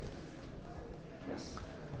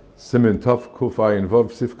Simin Tov Kuf Ayin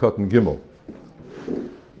Vav Sifkat and Gimel,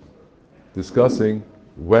 discussing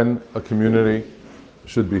when a community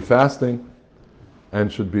should be fasting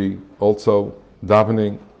and should be also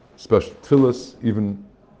davening special tefillas, even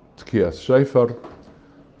tkiyas shofar,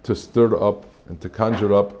 to stir up and to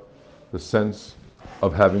conjure up the sense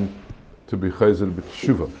of having to be chayzer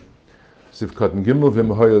b'teshuva. Sifkat and Gimel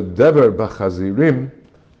v'mhoya dever b'chazirim,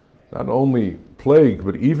 not only plague,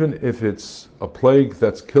 but even if it's a plague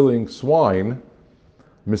that's killing swine,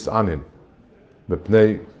 misanin,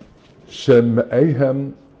 mepnei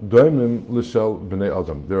shemehem doimim l'shel b'nei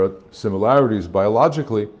adam. There are similarities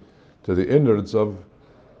biologically to the innards of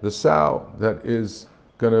the sow that is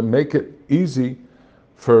going to make it easy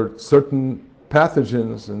for certain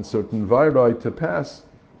pathogens and certain viri to pass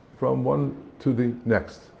from one to the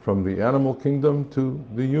next, from the animal kingdom to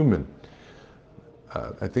the human.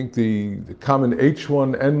 I think the common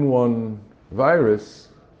H1N1 virus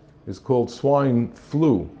is called swine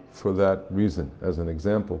flu for that reason, as an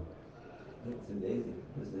example. It's amazing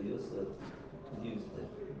because they also use the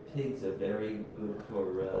pigs are very good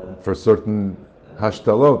for certain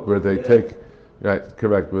hashtalot, where they take, right,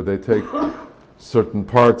 correct, where they take certain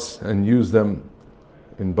parts and use them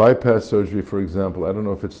in bypass surgery, for example. I don't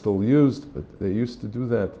know if it's still used, but they used to do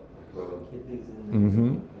that.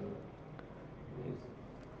 Mm-hmm.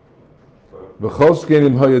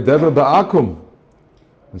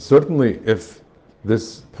 And certainly, if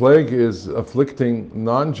this plague is afflicting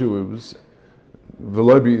non-Jews,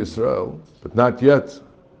 v'lo Israel, but not yet,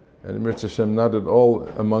 and Mirz Hashem not at all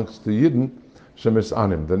amongst the Yidden, shemis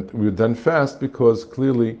anim, then we would then fast because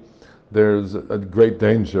clearly there's a great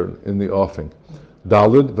danger in the offing.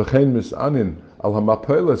 Dalid v'chein misanin al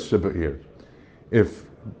hamapelas shebe'ir. If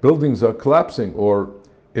buildings are collapsing, or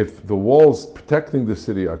if the walls protecting the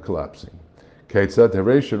city are collapsing, if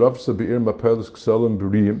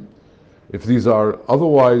these are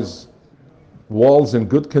otherwise walls in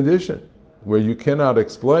good condition, where you cannot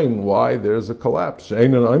explain why there's a collapse, they're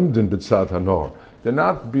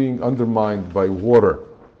not being undermined by water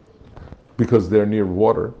because they're near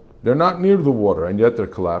water. They're not near the water, and yet they're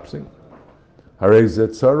collapsing. Then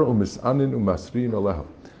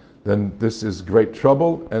this is great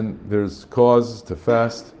trouble, and there's cause to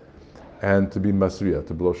fast and to be masriya,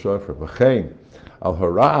 to blow shofar. V'chein al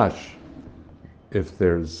harash, if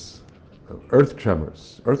there's earth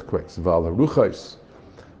tremors, earthquakes, val haruchais,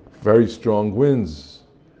 very strong winds.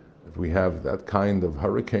 If we have that kind of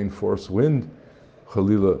hurricane force wind,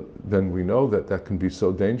 chalila, then we know that that can be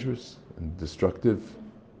so dangerous and destructive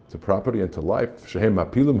to property and to life. Shehem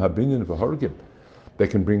hapilim habinyan v'hargim. They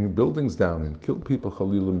can bring buildings down and kill people.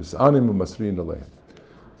 Chalila misanim u'masriin aleim.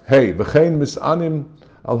 Hey, v'chein misanim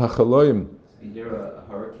al hachaloyim. If you hear a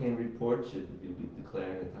hurricane report, should you be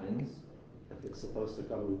declaring a tainis? If it's supposed to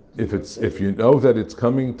come. If you know that it's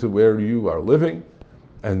coming to where you are living,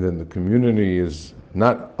 and then the community is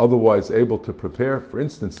not otherwise able to prepare. For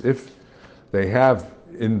instance, if they have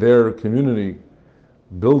in their community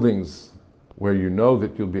buildings where you know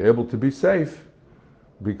that you'll be able to be safe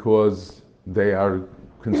because they are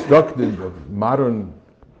constructed of modern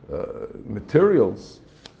materials,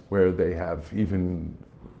 where they have even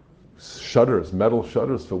shutters, metal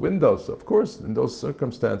shutters for windows, of course, in those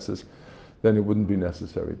circumstances, then it wouldn't be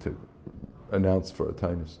necessary to announce for a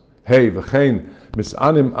tainus. Hey, v'chein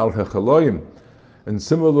misanim al hechaloyim, and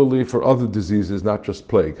similarly for other diseases, not just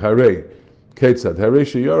plague. Harei, ketzad, harei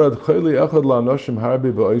sheyarad chayli echad la'anoshim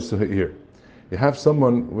harbe ba'oisa ha'ir. You have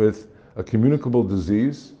someone with a communicable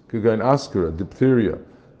disease, kagain askara, diphtheria,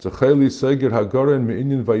 tzachayli segir hagoren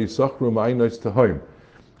me'inyin vayisachru ma'aynos tahoim,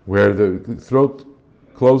 where the throat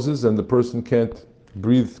closes and the person can't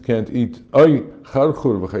breathe, can't eat. Oy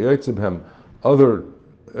charchur v'chayatzibhem, other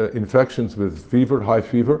infections with fever, high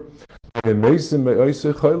fever, and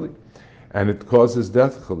it causes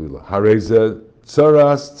death. Chalila. Hareze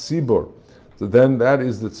tzaras tzibor. So then that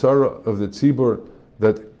is the tzara of the tzibor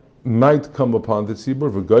that might come upon the tzibor.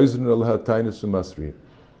 V'goizrin el hatainus u'masri.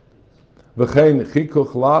 V'chein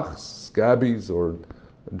chikuch lach, scabies or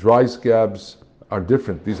dry scabs are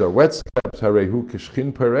different. These are wet scabs. Harehu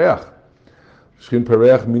kishchin pereach. Shchin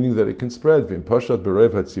pereach meaning that it can spread. V'im pashat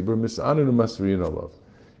berev hatzibor misanin u'masriin alav.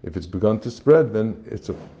 If it's begun to spread, then it's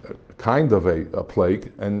a kind of a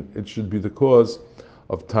plague, and it should be the cause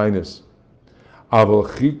of tainus. Aval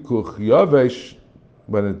chikuch yavesh,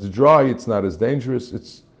 when it's dry, it's not as dangerous.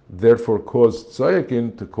 It's therefore caused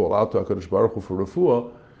tzayakin to call out to HaKadosh Baruch Hu for refuah,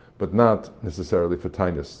 but not necessarily for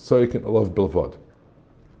tainus. Tzayakin alav bilvad.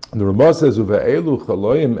 The Ramah says, "Uve'elu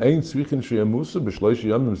chaloyim ein tzrichin sheyamusu b'shloish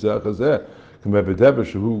yamim zeh chazeh k'mebedeva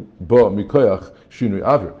shehu bo mikoyach shinui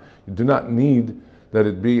avir." You do not need that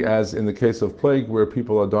it be as in the case of plague where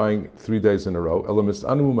people are dying 3 days in a row.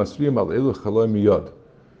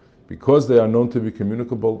 Because they are known to be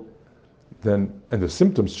communicable, then, and the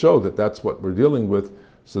symptoms show that that's what we're dealing with,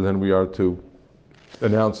 so then we are to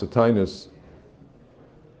announce a tinus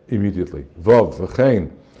immediately. Vav, v'chein,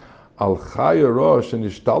 al chaya rosh and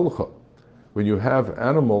ishtalcha. When you have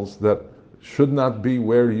animals that should not be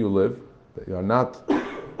where you live, they are not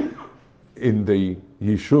in the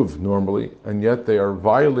yishuv normally, and yet they are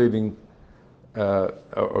violating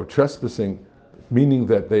or trespassing, meaning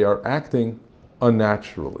that they are acting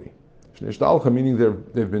unnaturally. Ishtalcha meaning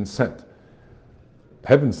they've been sent,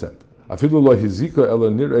 heaven sent. Afilu lo hizika ela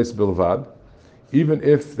nir'es bilvad. Even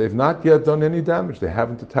if they've not yet done any damage, they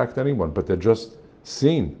haven't attacked anyone, but they're just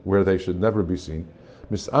seen where they should never be seen.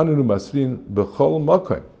 Mis'anunu masrin b'chol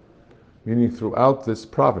makom, meaning throughout this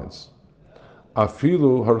province.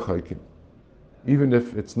 Afilu harchaikim, even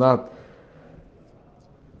if it's not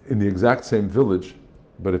in the exact same village,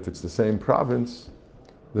 but if it's the same province,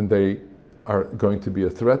 then they are going to be a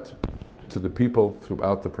threat to the people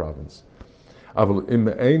throughout the province. Aval im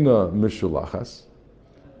eina mishulachas,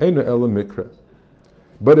 eina ela mikra.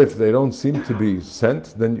 But if they don't seem to be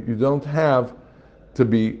sent, then you don't have to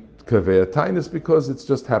be kaveh tainus because it's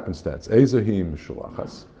just happenstance. Ezahim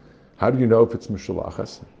mishulachas. How do you know if it's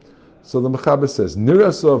mishulachas? So the Mechaber says,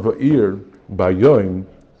 Nirasa va'ir bayoim,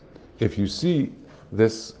 if you see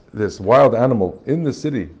this wild animal in the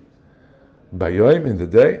city, bayoim, in the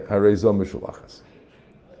day, harezo mishulachas.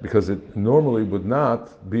 Because it normally would not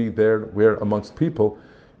be there where amongst people,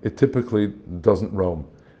 it typically doesn't roam.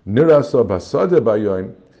 Nirasa basade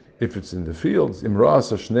bayoim, if it's in the fields,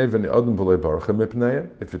 imrasa shneveni adam v'le barcha mipneim,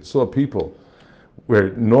 if it saw people where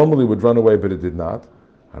it normally would run away but it did not,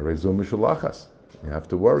 harezo mishulachas. You have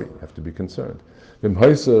to worry, you have to be concerned. But if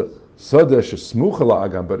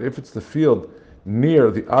it's the field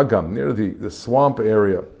near the agam, near the swamp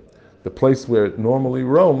area, the place where it normally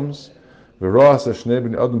roams, it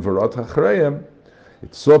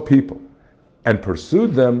saw people and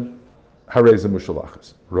pursued them,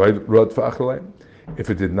 if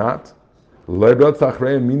it did not,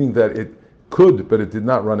 meaning that it could but it did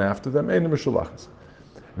not run after them,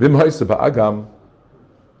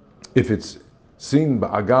 if it's seen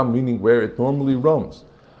ba'agam, meaning where it normally roams,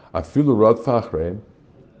 afilu rad fa'achreim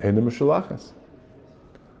enim mishalachas,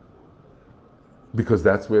 because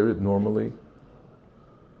that's where it normally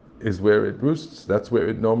is, where it roosts. That's where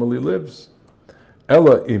it normally lives.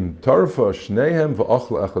 Ella im tarfa shnehem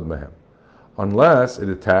va'achla echad mehem, unless it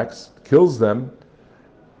attacks, kills them,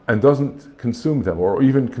 and doesn't consume them, or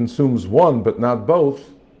even consumes one but not both,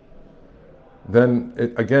 then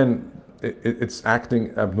it's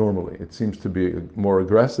acting abnormally. It seems to be more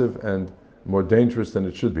aggressive and more dangerous than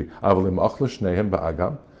it should be. But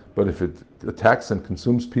if it attacks and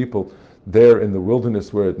consumes people there in the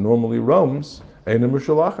wilderness where it normally roams,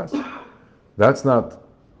 that's not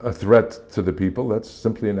a threat to the people. That's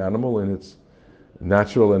simply an animal in its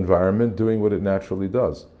natural environment doing what it naturally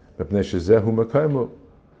does.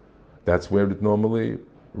 That's where it normally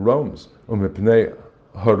roams.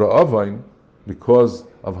 Because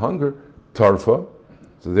of hunger, tarfa,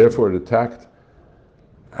 so therefore it attacked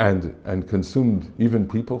and consumed even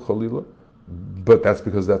people, chalila, but that's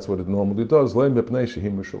because that's what it normally does.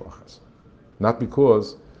 Not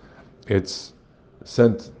because it's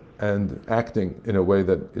sent and acting in a way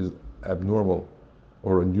that is abnormal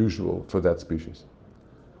or unusual for that species.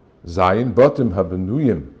 Zayin batim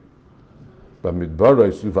habenuyim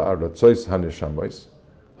b'midbaros uva'aratzois haneshamois,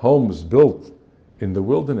 homes built in the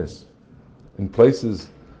wilderness, in places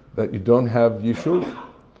that you don't have yishuv,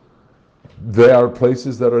 they are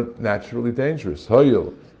places that are naturally dangerous.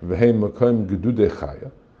 When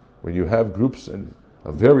you have groups of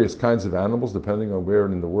various kinds of animals, depending on where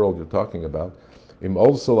in the world you're talking about, if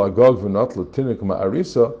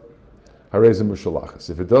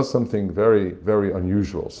it does something very, very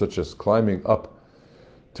unusual, such as climbing up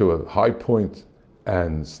to a high point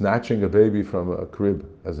and snatching a baby from a crib,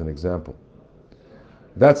 as an example,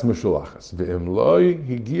 that's mishulachas. If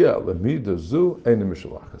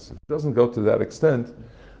it doesn't go to that extent,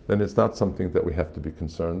 then it's not something that we have to be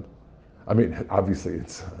concerned. I mean, obviously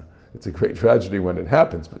it's a great tragedy when it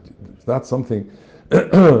happens, but it's not something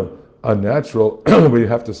unnatural. We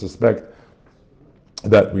have to suspect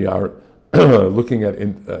that we are looking at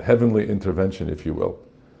heavenly intervention, if you will,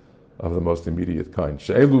 of the most immediate kind.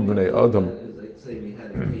 She'elu b'nei Adam. Like, say we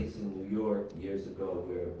had a case in New York years ago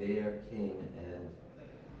where a bear came and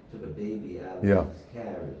took a baby out of Yeah. his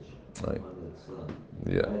carriage Right. on its son.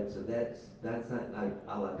 Yeah. Right? So that's not like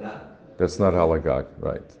alagad. That's not halagag,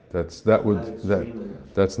 right? That's not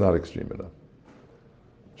extreme enough.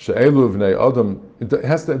 She'elu v'nei Adam, it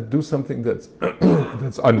has to do something that's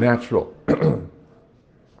that's unnatural.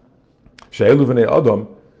 She'elu v'nei Adam,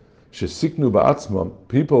 she'siknu ba'atzmam,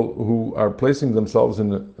 people who are placing themselves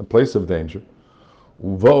in a place of danger,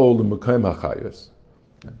 uva'ol l'mekayim hachayos,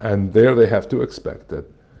 and there they have to expect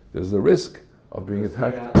that there's the risk of being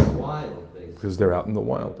attacked. They're out in the wild, basically. Because they're out in the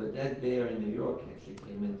wild. But that bear in New York actually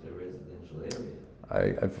came into a residential area.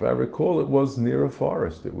 If I recall, it was near a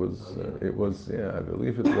forest. It was, yeah, I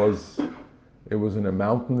believe it was in a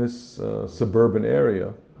mountainous suburban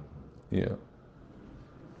area. Yeah.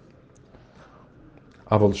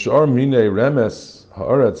 Aval shar minei remes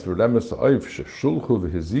haaretz v'remes ha'oif sheshulchu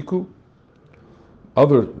v'hiziku.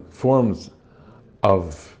 Other forms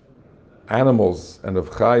of animals and of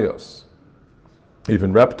chayos,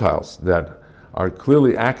 even reptiles, that are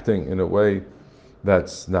clearly acting in a way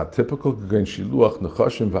that's not typical.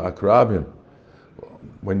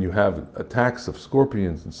 When you have attacks of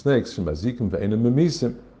scorpions and snakes, of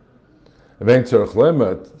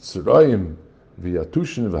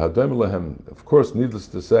course, needless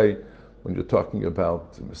to say, when you're talking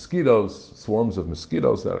about mosquitoes, swarms of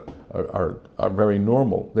mosquitoes that are very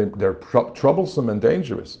normal, they're troublesome and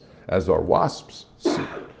dangerous, as are wasps.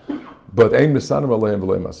 But ein misanim aleim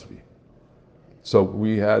v'lo masvi. So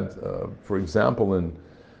we had, for example, in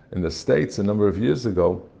the States a number of years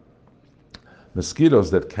ago, mosquitoes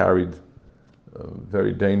that carried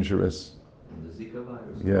very dangerous. The Zika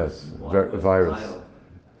virus. Yes, virus.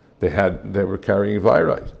 They were carrying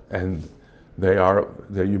viri, and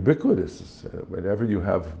they're ubiquitous whenever you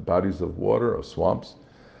have bodies of water or swamps.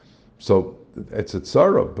 So it's a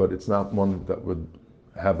tzara, but it's not one that would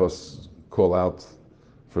have us call out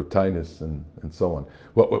for tinus and so on.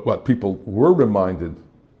 What people were reminded,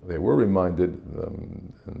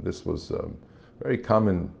 and this was very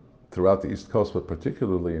common throughout the East Coast, but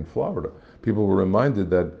particularly in Florida, people were reminded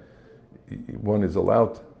that one is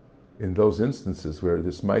allowed, in those instances where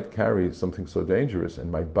this might carry something so dangerous and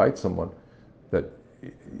might bite someone, that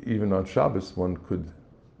even on Shabbos one could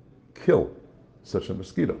kill such a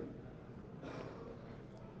mosquito.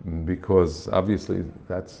 Because obviously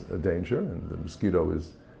that's a danger, and the mosquito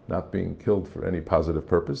is not being killed for any positive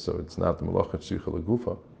purpose, so it's not the malachat shicha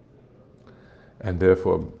legufa. And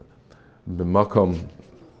therefore, the makom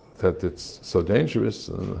that it's so dangerous,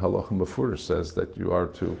 halacha mafurish says that you are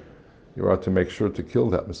to make sure to kill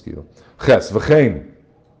that mosquito. Ches v'chein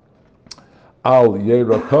al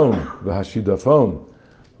yerakon v'hashidafon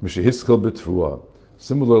mishehiskel b'tfua.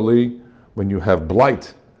 Similarly, when you have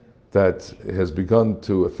blight that has begun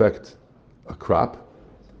to affect a crop,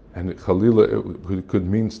 and chalila it could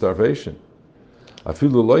mean starvation.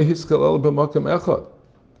 Afilu loy hiskel el b'makam echad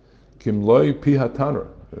kim loy pi hatanra.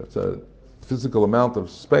 It's a physical amount of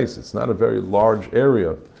space. It's not a very large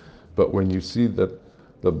area, but when you see that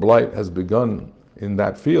the blight has begun in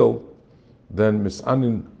that field, then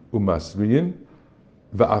misanin umasriyin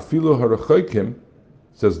va'afilu harachokim,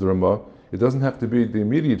 says the Ramah. It doesn't have to be the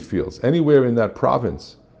immediate fields. Anywhere in that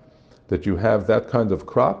province that you have that kind of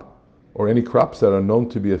crop, or any crops that are known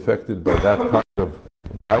to be affected by that kind of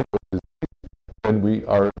disease, then we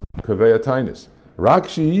are kavei tinus. Rak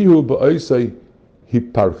sheyihu ba'osei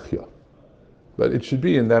hiparchia. But it should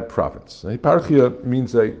be in that province. Hiparchia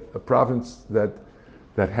means a province that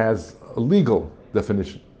has a legal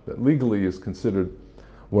definition, that legally is considered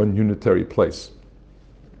one unitary place.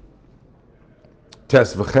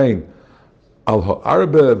 Tes v'chein al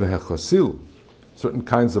ha'arbe v'hechosil, certain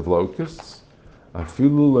kinds of locusts,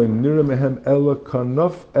 afilu le'nira mehem ela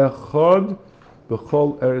kanaf echad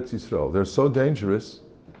b'chol Eretz Yisrael. They're so dangerous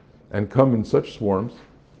and come in such swarms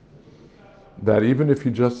that even if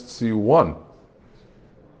you just see one,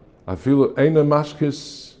 afilu eina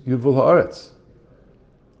mashkis yivul haaretz,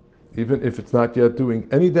 even if it's not yet doing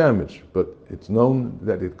any damage, but it's known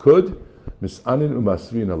that it could, misanin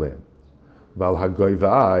umasrin aleim. Val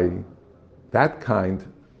hagoyvai, that kind.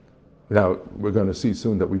 Now, we're going to see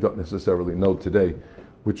soon that we don't necessarily know today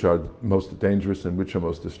which are most dangerous and which are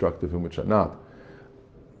most destructive and which are not.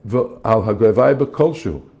 Al hagavai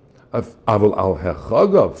b'kolshu, aval al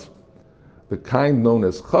hechagav, the kind known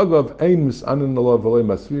as chagav, ein misanin ala v'lei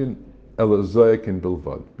masrin elazoik in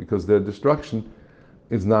bilvad, because their destruction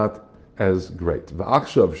is not as great.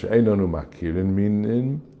 V'achshav she'einanu makirin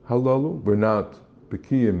minin halalu, we're not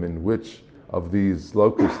bekiyim in which of these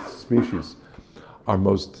locust species are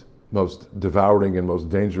most devouring and most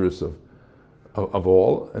dangerous of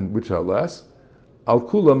all, and which are less. Al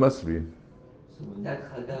kula masri. So when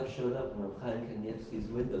that Chagav showed up on Chaim Kanievsky's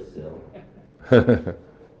windowsill, they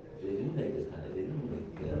didn't make it. They didn't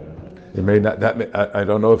make. It may not. I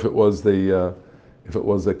don't know if it was the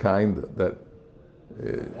kind that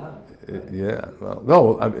Yeah, well,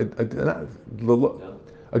 no,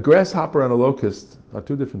 a grasshopper and a locust are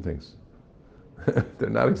two different things. They're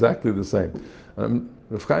not exactly the same.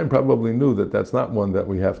 Rav Chaim probably knew that that's not one that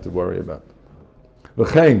we have to worry about.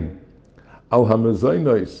 V'chein, al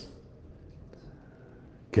hamazoynos,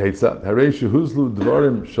 keitzad, harei shehuzlu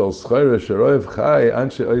dvarim shel schayra sheroyev chai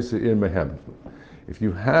anshe oise ir mehem. If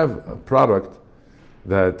you have a product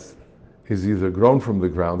that is either grown from the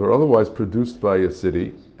ground or otherwise produced by a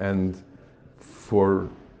city, and for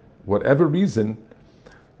whatever reason,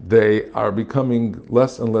 they are becoming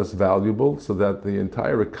less and less valuable, so that the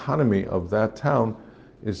entire economy of that town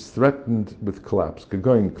is threatened with collapse.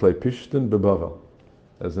 Going Klepishten bebavel,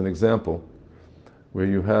 as an example, where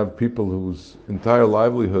you have people whose entire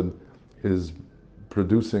livelihood is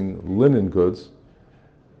producing linen goods,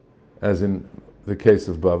 as in the case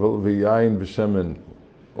of Bavel, v'yayin v'shemen,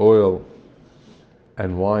 oil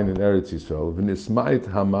and wine in Eretz Yisrael, v'nismait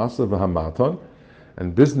hamasa v'hamaton,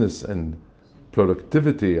 and business and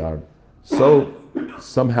productivity are so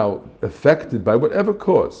somehow affected by whatever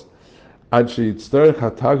cause. Ad sheyitzterech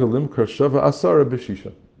hatagalim karshava asara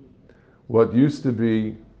b'shisha. What used to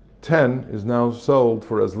be 10 is now sold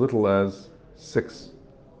for as little as 6.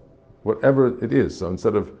 Whatever it is. So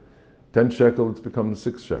instead of 10 shekel, it's become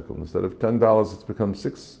 6 shekel. Instead of $10, it's become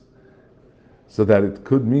 6. So that it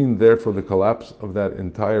could mean, therefore, the collapse of that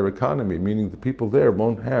entire economy, meaning the people there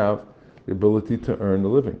won't have the ability to earn a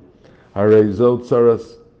living. That's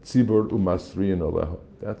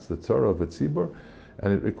the tzara of a tzibur,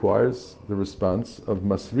 and it requires the response of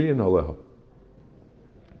masriyan oleho,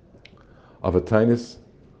 of a tainis,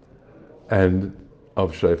 and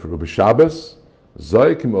of shayfer. B'Shabbos,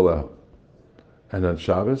 zoikim oleho, and on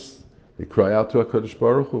Shabbos they cry out to HaKadosh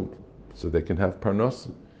Baruch Hu, so they can have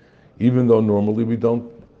parnasa, even though normally we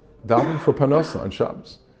don't daven for parnasa on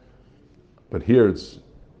Shabbos. But here it's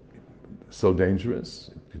so dangerous.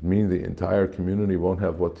 It could mean the entire community won't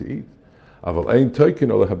have what to eat. Aval ein toikin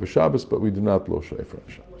oleha b'Shabbos, but we do not blow shofar on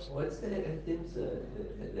Shabbos. What's the difference that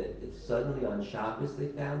it's suddenly on Shabbos they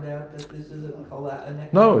found out that this is an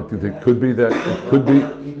No, it could be that it could be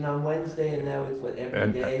even on Wednesday, and now it's what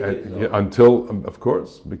every day. Yeah, until of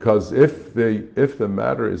course, because if the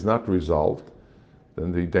matter is not resolved,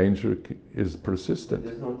 then the danger is persistent.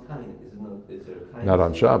 There's no time. Is there a time? Not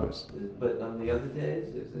on Shabbos. But on the other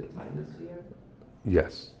days, is there time here?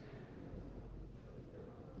 Yes.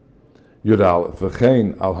 Yudal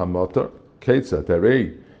v'chein al hamotor ketzat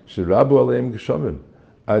harei sherabu aleim geshamim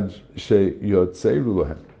ad sheyotzeru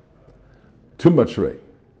lahem. Too much rain.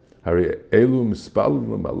 Harei elu mispalu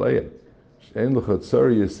l'maleim she'en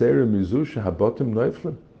l'chatzar yisera mizu shehabotim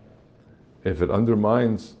noiflim. If it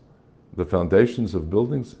undermines the foundations of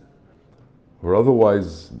buildings, or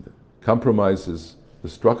otherwise compromises the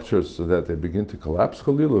structures so that they begin to collapse,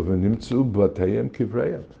 people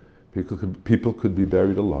could be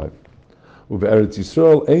buried alive. But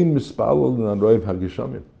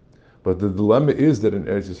the dilemma is that in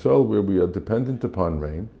Eretz Yisrael, where we are dependent upon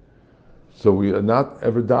rain, so we are not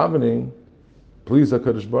ever davening, please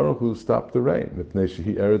HaKadosh Baruch Hu, stop the rain.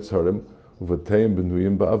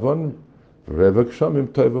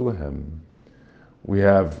 We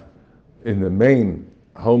have in the main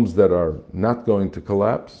homes that are not going to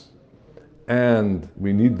collapse, and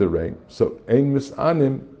we need the rain. So ein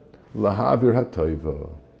misanim lahavir hatoiva.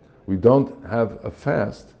 We don't have a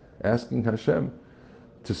fast asking Hashem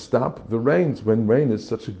to stop the rains when rain is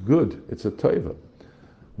such a good, it's a toiva.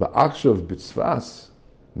 Ba'akshav b'tzvas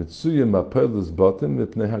mitzuyim apelus botim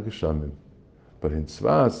mipnei hageshamim. But in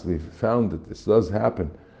Tzvas, we've found that this does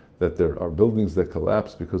happen, that there are buildings that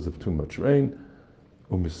collapse because of too much rain.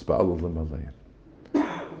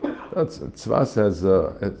 Tzvas has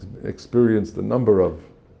experienced a number of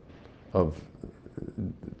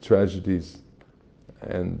tragedies,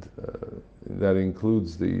 and that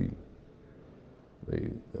includes the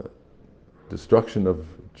destruction of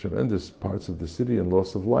tremendous parts of the city and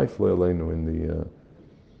loss of life, in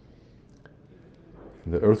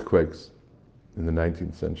the earthquakes in the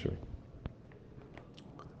 19th century.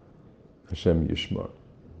 Hashem Yishmar.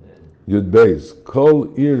 Yud Beis, Kol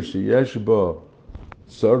Ir Sheyesh Ba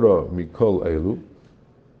Tzara Mikol Elu.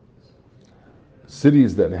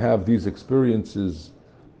 Cities that have these experiences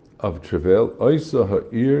of travail, Oisa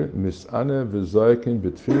Ha'ir Mis'ane V'Zayakin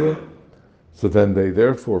B'Tfilah, so then they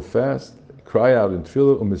therefore fast, cry out in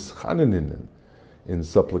tefillah, u'mischanenin, in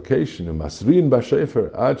supplication, u'masrin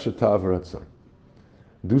b'shefer ad shetaver hatzar.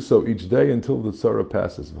 Do so each day until the tzara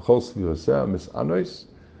passes.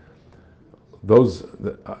 Those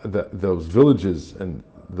villages and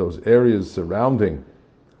those areas surrounding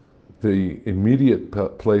the immediate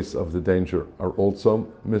place of the danger are also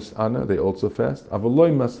mis'ana, they also fast.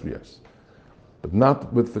 Avaloi masriyas, but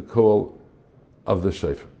not with the call of the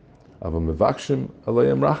shofar. Aval mevakshim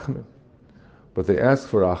alayim rachamim, but they ask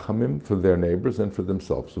for rachamim for their neighbors and for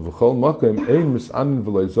themselves. So v'chol makom ein mis'anin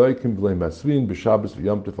v'loi zoikim v'loi masriyin b'Shabbos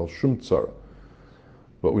v'Yom Tov al shum tzara.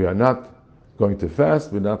 But we are not going to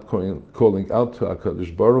fast. We're not calling out to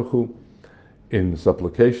HaKadosh Baruch Hu in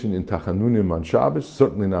supplication, in tachanunim on Shabbos,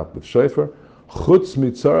 certainly not with shofar. Chutz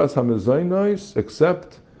mitzaras hamazonos,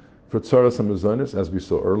 except for tzaras hamazonos, as we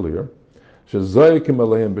saw earlier. Shezoikim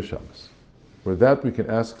aleihem b'Shabbos, where that we can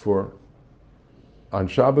ask for on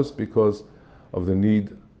Shabbos because of the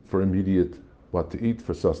need for immediate what to eat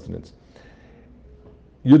for sustenance.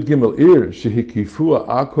 Yud Gimel Ir shehikifua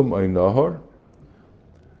akum ay nahor,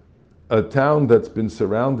 a town that's been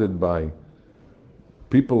surrounded by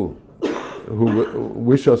people who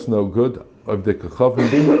wish us no good, of the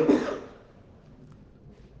kachavim,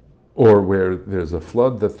 or where there's a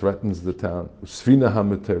flood that threatens the town. Sfina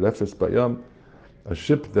hameterefes bayam, a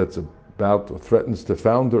ship that's about or threatens to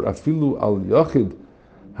founder. Afilu al yachid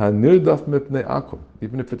hanirdaf mipnei akum,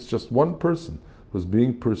 even if it's just one person who's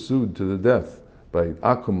being pursued to the death by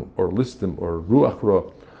akum or listim or ruach ra,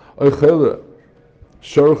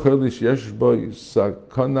 shor cholish yesh boy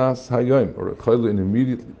sakanas hayom, or a chol in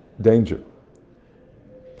immediate danger.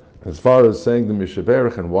 As far as saying the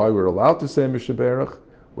Mishaberach and why we're allowed to say Mishaberach,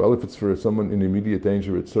 well, if it's for someone in immediate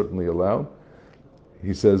danger, it's certainly allowed.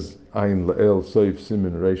 He says, Ayin la'el soif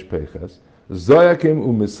simin reish peches, Zayakim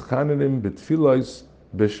u'mischanenim betfilois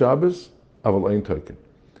b'Shabbos aval ein token.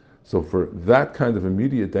 So for that kind of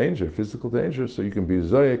immediate danger, physical danger, so you can be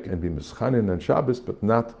Zayak and be mischanin on Shabbos, but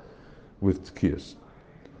not with tkiyas.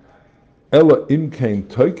 Ella im kein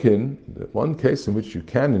token, the one case in which you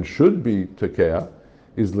can and should be tekeah,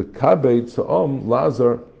 is l'kabei tza'om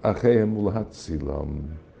lazar acheim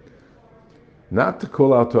u'lahatzilam. Not to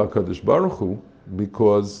call out to HaKadosh Baruch Hu,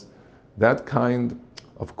 because that kind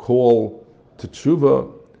of call to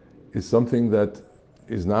tshuva is something that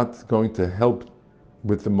is not going to help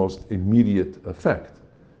with the most immediate effect.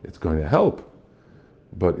 It's going to help,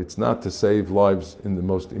 but it's not to save lives in the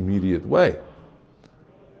most immediate way,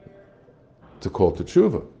 to call to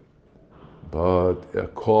tshuva. But a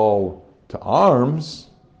call to arms,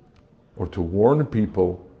 or to warn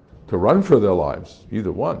people to run for their lives,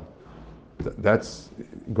 either one, that's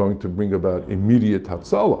going to bring about immediate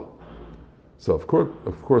hatzalah. So of course,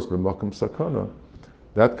 b'makom sakana,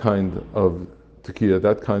 that kind of tekiah,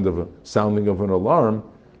 that kind of a sounding of an alarm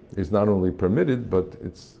is not only permitted, but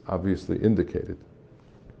it's obviously indicated.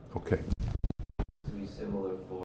 Okay.